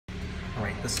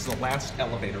This is the last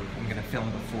elevator I'm going to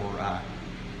film before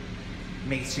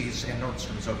Macy's and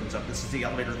Nordstrom's opens up. This is the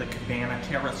elevator, the Cabana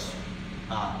Terrace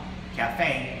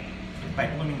Cafe by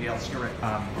Bloomingdale's here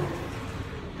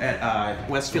at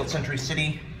Westfield Century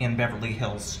City in Beverly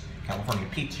Hills, California.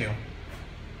 P2.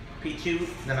 P2,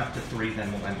 then up to 3,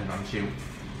 then we'll end it on 2.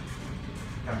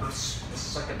 Numbers. This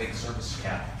is like a big service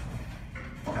cab.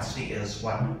 Capacity is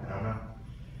what? I don't know.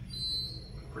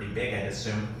 Pretty big, I'd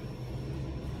assume.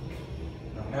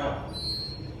 Don't know.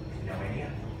 No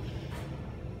idea.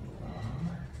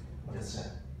 What is it?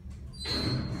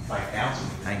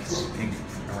 5,000. Nice. Big.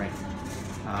 Alright.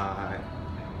 I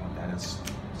don't know what that is.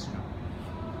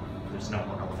 There's no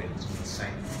more elevators in the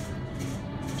same.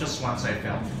 Just once I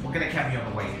filmed. We'll get a cab view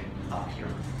on the way up here.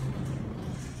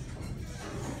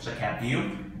 There's a cab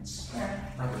view. It's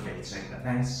rather basic, but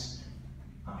nice.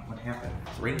 What happened?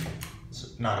 3? Is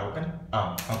it not open?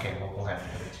 Oh, okay, well, we'll have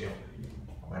to go to 2.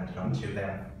 We'll end it on 2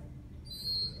 then.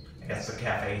 I guess the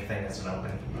cafe thing isn't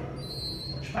open.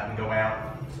 Push button, go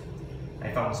out.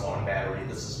 My phone's low on battery.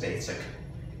 This is basic.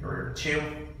 You're 2.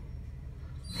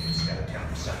 It's got a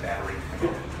 10% battery.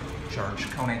 Charge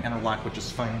KONE interlock, which is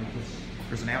fine because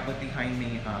there's an outlet behind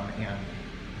me, and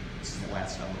this is the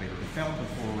last elevator to film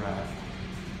before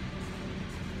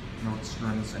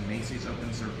Nordstrom's and Macy's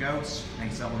opens their goes.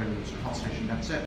 Nice elevator, there's your call station, that's it.